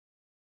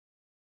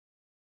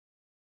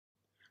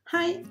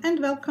Hi and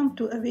welcome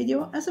to a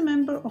video as a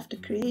member of the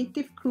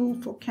creative crew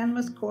for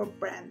Canvas Corp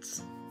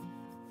brands.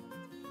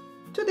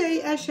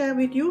 Today I share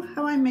with you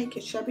how I make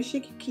a shabby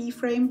chic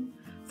keyframe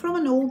from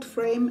an old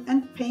frame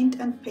and paint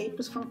and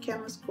papers from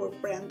Canvas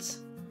Corp brands.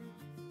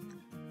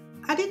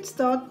 I did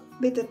start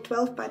with a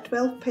 12 by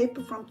 12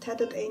 paper from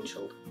Tattered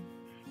Angels.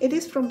 It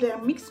is from their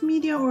mixed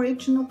media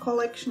original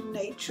collection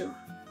Nature.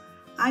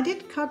 I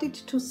did cut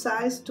it to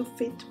size to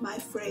fit my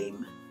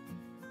frame.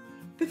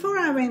 Before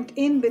I went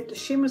in with the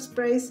shimmer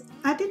sprays,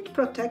 I did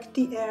protect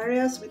the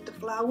areas with the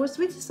flowers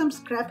with some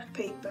scrap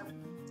paper.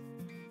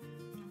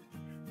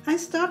 I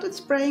started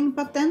spraying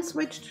but then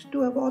switched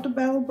to a water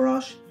barrel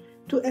brush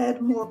to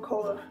add more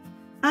color.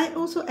 I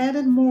also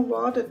added more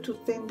water to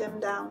thin them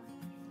down.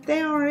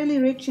 They are really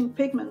rich in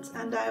pigments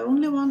and I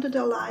only wanted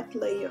a light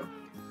layer.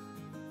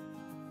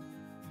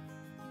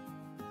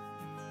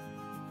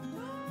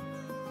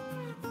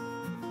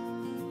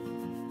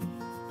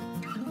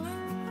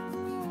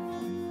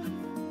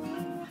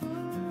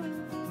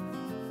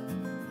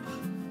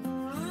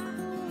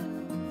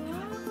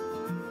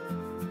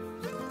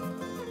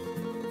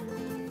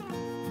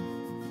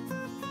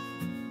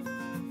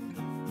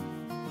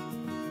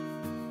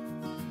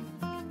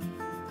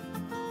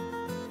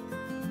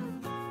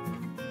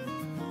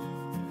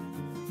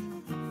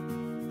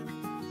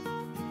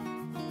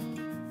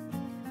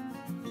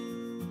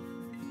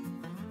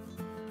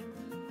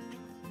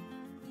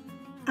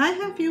 I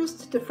have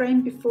used the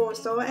frame before,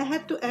 so I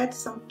had to add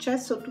some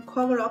gesso to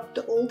cover up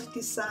the old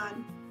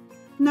design.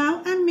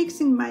 Now I'm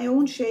mixing my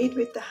own shade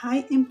with the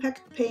high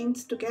impact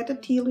paints to get a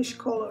tealish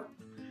color.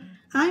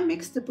 I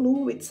mixed the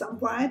blue with some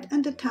white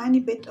and a tiny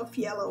bit of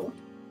yellow.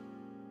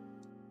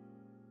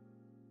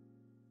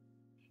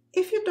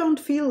 If you don't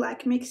feel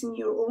like mixing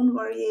your own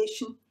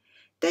variation,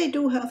 they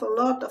do have a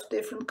lot of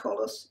different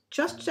colors.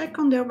 Just check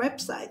on their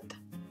website.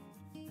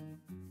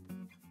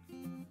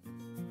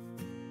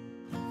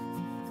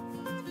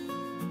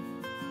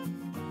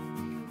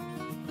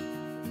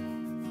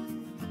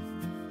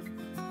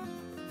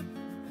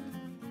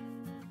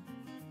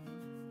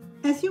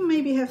 As you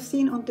maybe have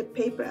seen on the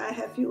paper I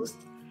have used,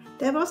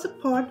 there was a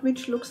part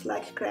which looks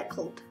like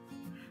crackled.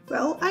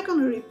 Well, I'm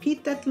gonna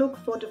repeat that look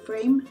for the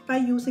frame by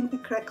using a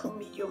crackle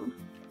medium.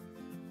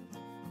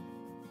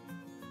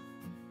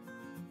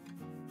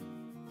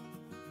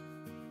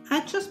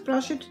 I just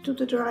brush it to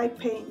the dry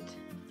paint.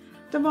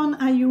 The one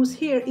I use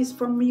here is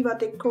from Viva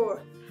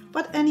Decor,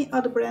 but any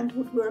other brand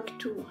would work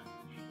too.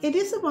 It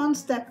is a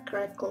one-step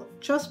crackle,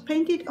 just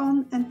paint it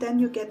on and then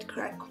you get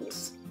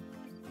crackles.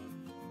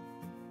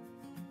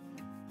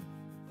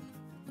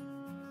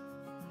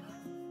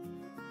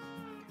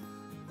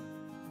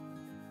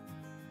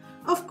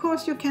 Of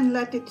course you can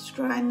let it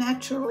dry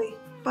naturally,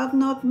 but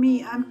not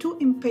me, I'm too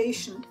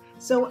impatient,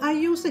 so I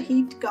use a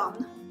heat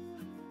gun.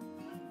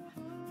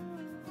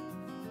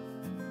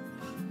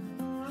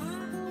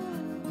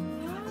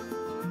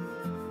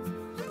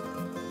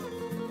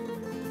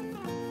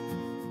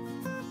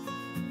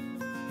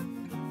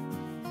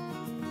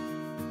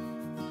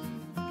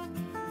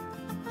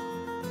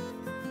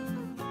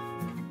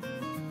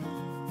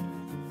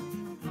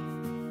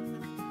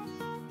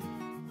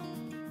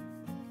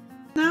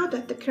 Now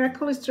that the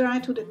crackle is dry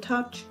to the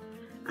touch,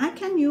 I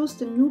can use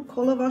the new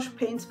color wash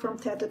paints from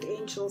Tattered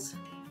Angels.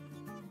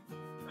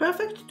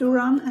 Perfect to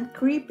run and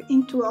creep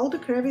into all the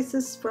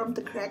crevices from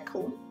the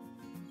crackle.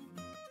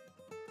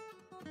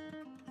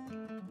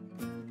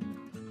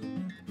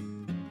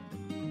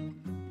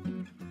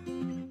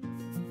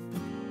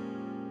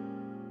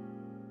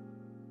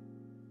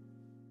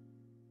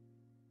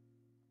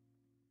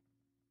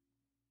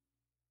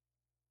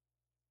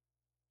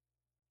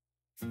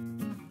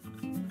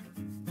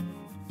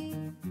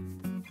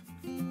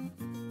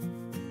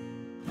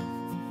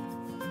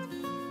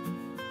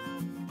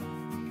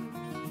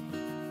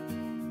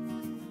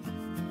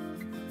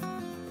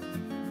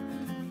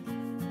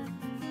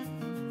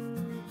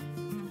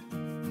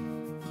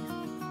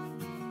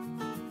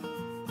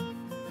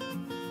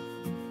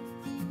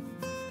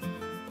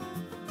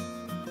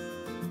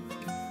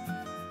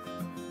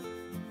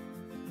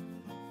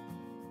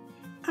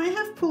 I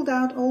have pulled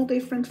out all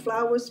different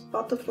flowers,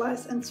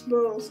 butterflies and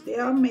swirls. They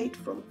are made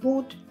from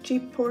wood,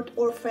 chipboard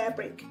or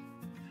fabric.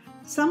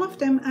 Some of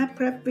them I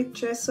prep with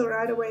gesso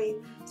right away,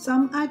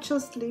 some I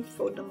just leave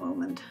for the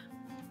moment.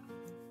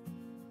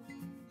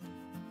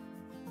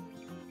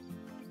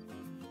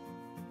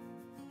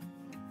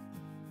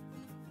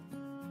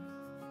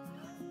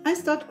 I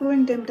start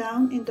gluing them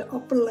down in the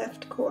upper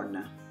left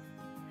corner.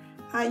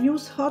 I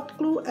use hot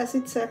glue as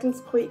it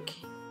settles quick.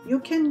 You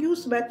can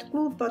use wet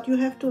glue, but you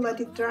have to let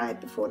it dry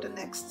before the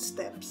next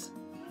steps.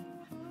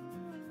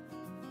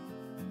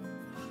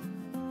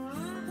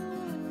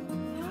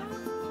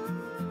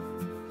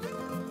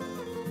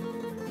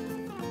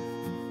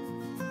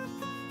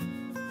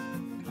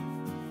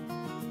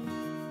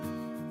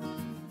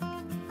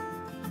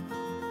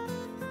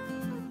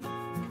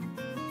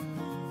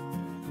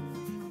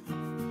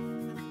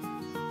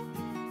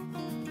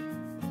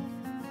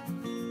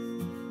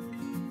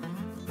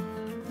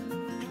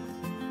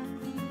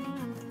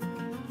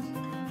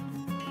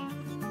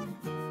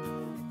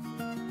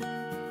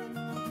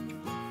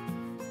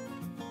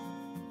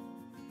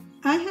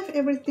 I have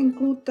everything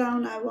glued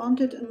down I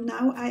wanted, and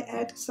now I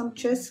add some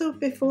gesso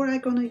before I'm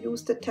gonna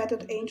use the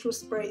Tattered Angel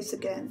sprays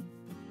again.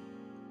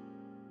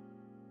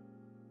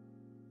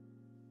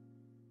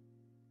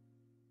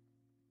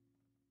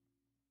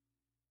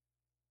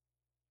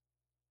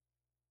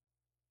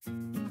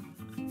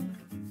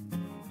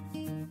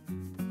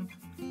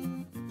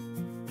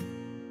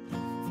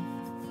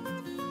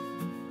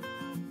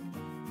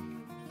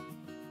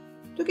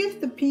 To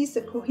give the piece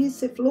a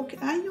cohesive look,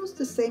 I use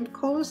the same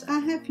colors I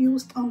have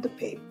used on the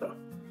paper.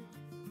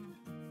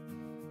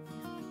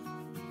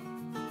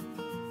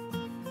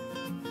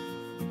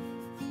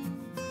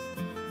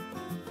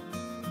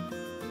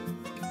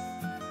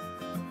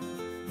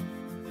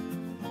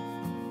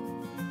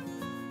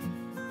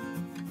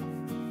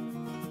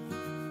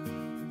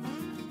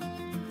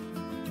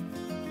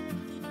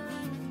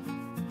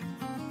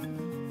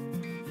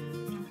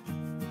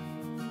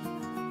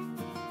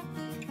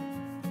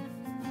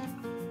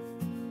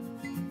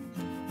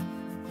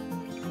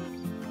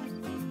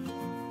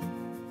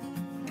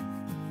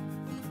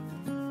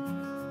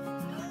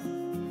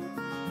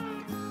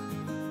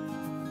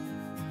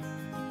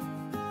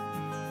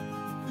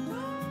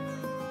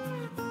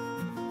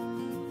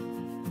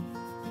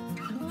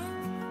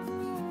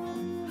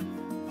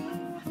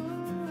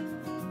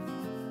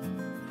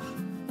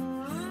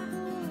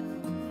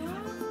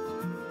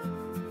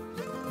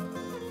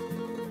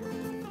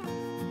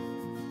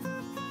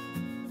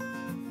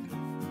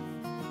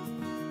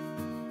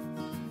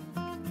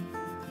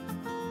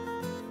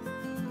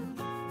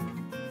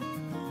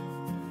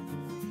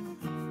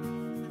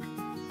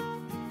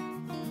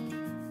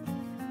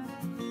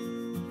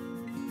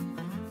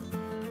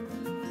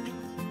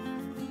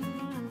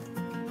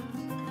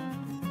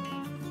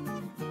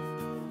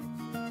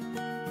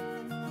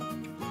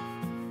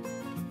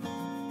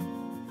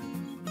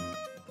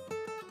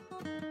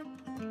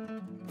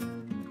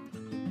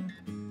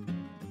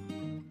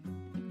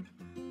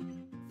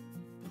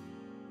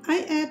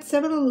 I add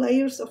several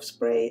layers of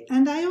spray,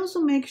 and I also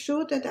make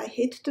sure that I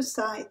hit the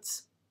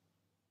sides.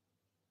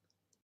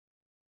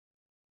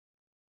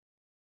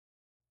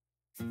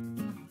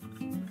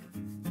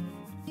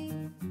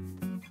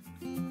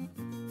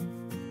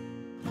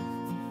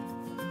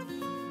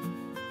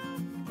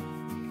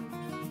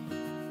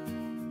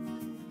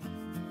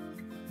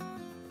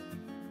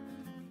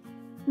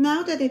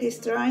 Now that it is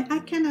dry, I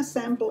can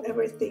assemble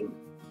everything.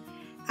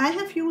 I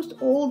have used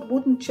old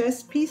wooden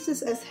chess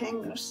pieces as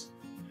hangers.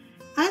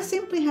 I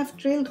simply have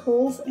drilled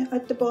holes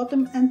at the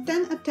bottom and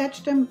then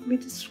attach them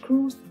with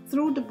screws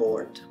through the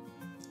board.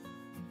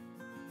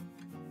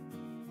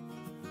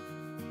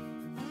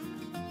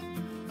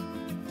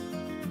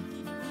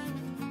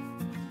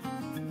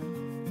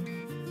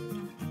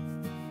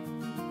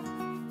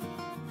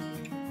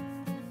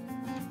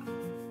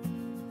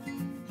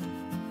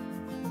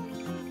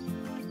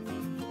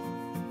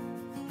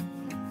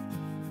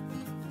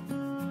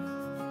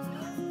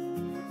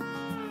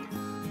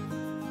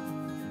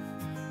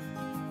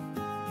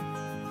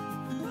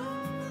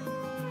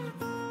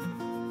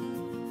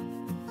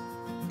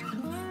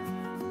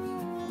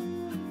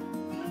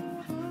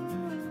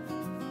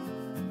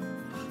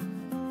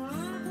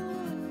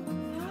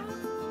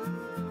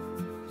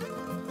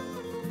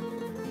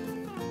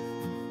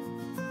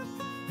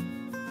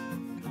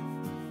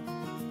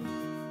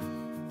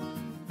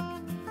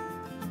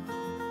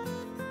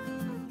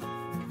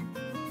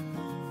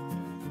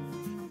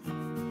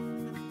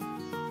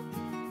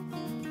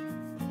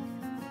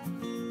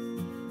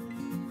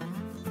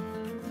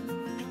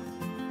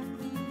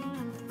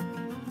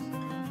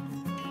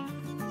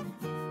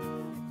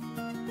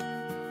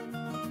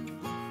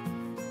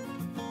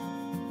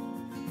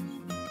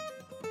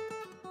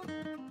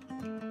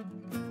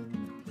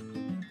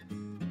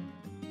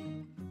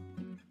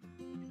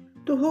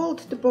 To hold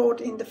the board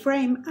in the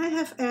frame, I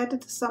have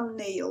added some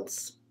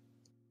nails.